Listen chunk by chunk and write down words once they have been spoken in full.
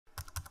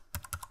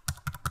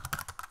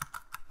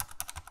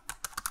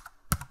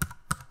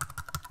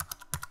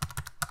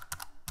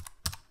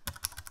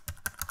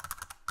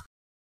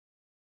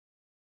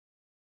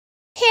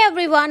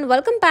everyone,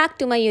 welcome back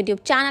to my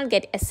YouTube channel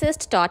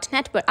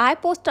GetAssist.net, where I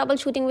post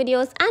troubleshooting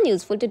videos and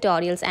useful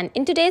tutorials. And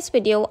in today's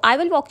video, I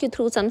will walk you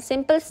through some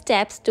simple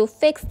steps to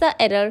fix the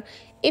error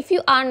if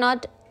you are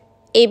not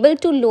able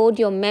to load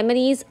your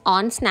memories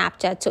on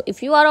Snapchat. So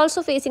if you are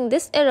also facing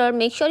this error,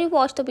 make sure you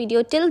watch the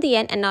video till the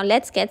end. And now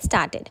let's get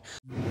started.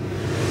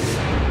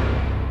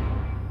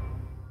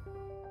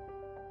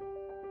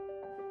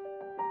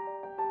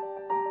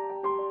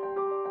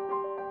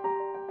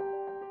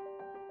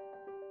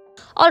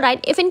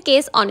 Alright, if in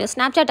case on your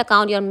Snapchat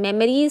account your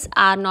memories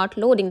are not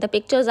loading, the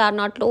pictures are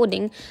not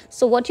loading,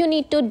 so what you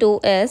need to do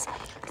is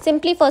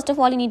simply first of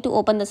all you need to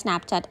open the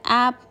Snapchat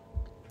app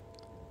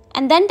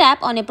and then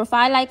tap on a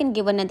profile icon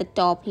given at the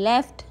top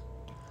left.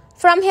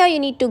 From here you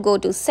need to go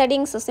to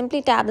settings, so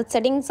simply tap the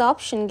settings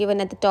option given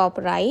at the top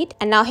right,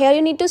 and now here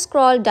you need to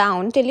scroll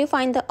down till you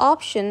find the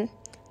option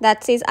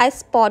that says I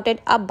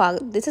spotted a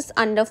bug. This is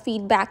under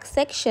feedback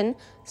section,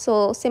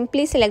 so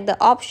simply select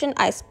the option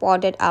I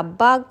spotted a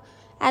bug.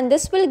 And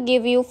this will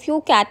give you few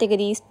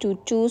categories to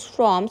choose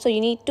from. So you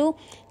need to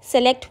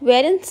select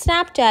where in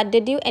Snapchat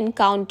did you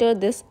encounter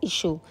this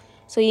issue.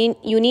 So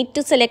you need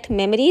to select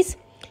memories,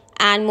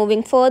 and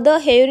moving further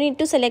here you need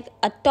to select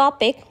a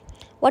topic,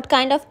 what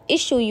kind of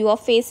issue you are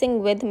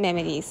facing with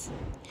memories.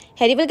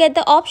 Here you will get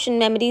the option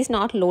memories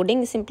not loading.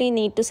 You simply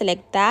need to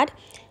select that.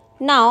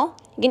 Now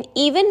you can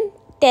even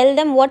tell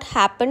them what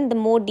happened, the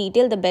more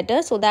detail the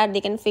better, so that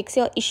they can fix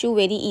your issue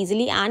very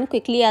easily and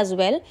quickly as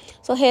well.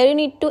 So here you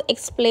need to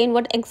explain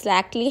what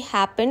exactly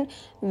happened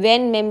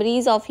when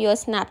memories of your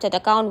Snapchat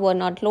account were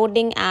not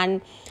loading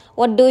and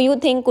what do you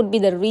think could be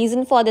the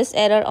reason for this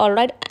error.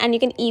 Alright, and you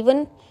can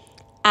even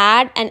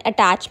add an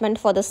attachment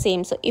for the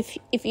same. So if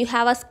you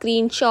have a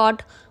screenshot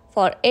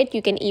for it,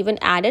 you can even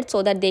add it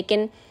so that they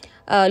can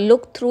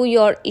look through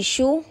your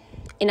issue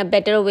in a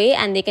better way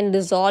and they can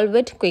resolve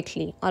it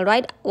quickly.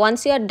 Alright,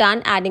 once you are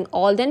done adding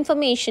all the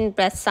information,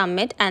 press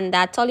submit, and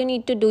that's all you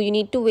need to do. You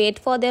need to wait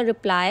for their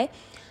reply.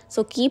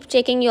 So keep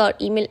checking your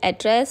email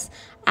address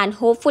and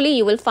hopefully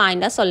you will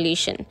find a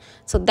solution.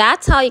 So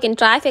that's how you can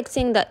try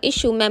fixing the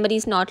issue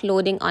memories not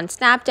loading on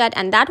Snapchat.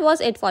 And that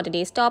was it for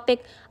today's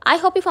topic. I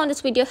hope you found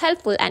this video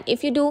helpful, and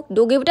if you do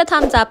give it a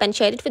thumbs up and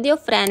share it with your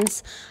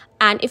friends.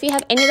 And if you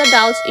have any other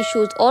doubts,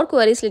 issues or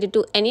queries related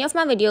to any of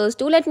my videos,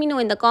 do let me know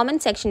in the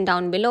comment section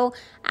down below.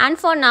 And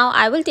for now,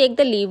 I will take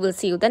the leave. We'll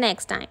see you the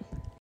next time.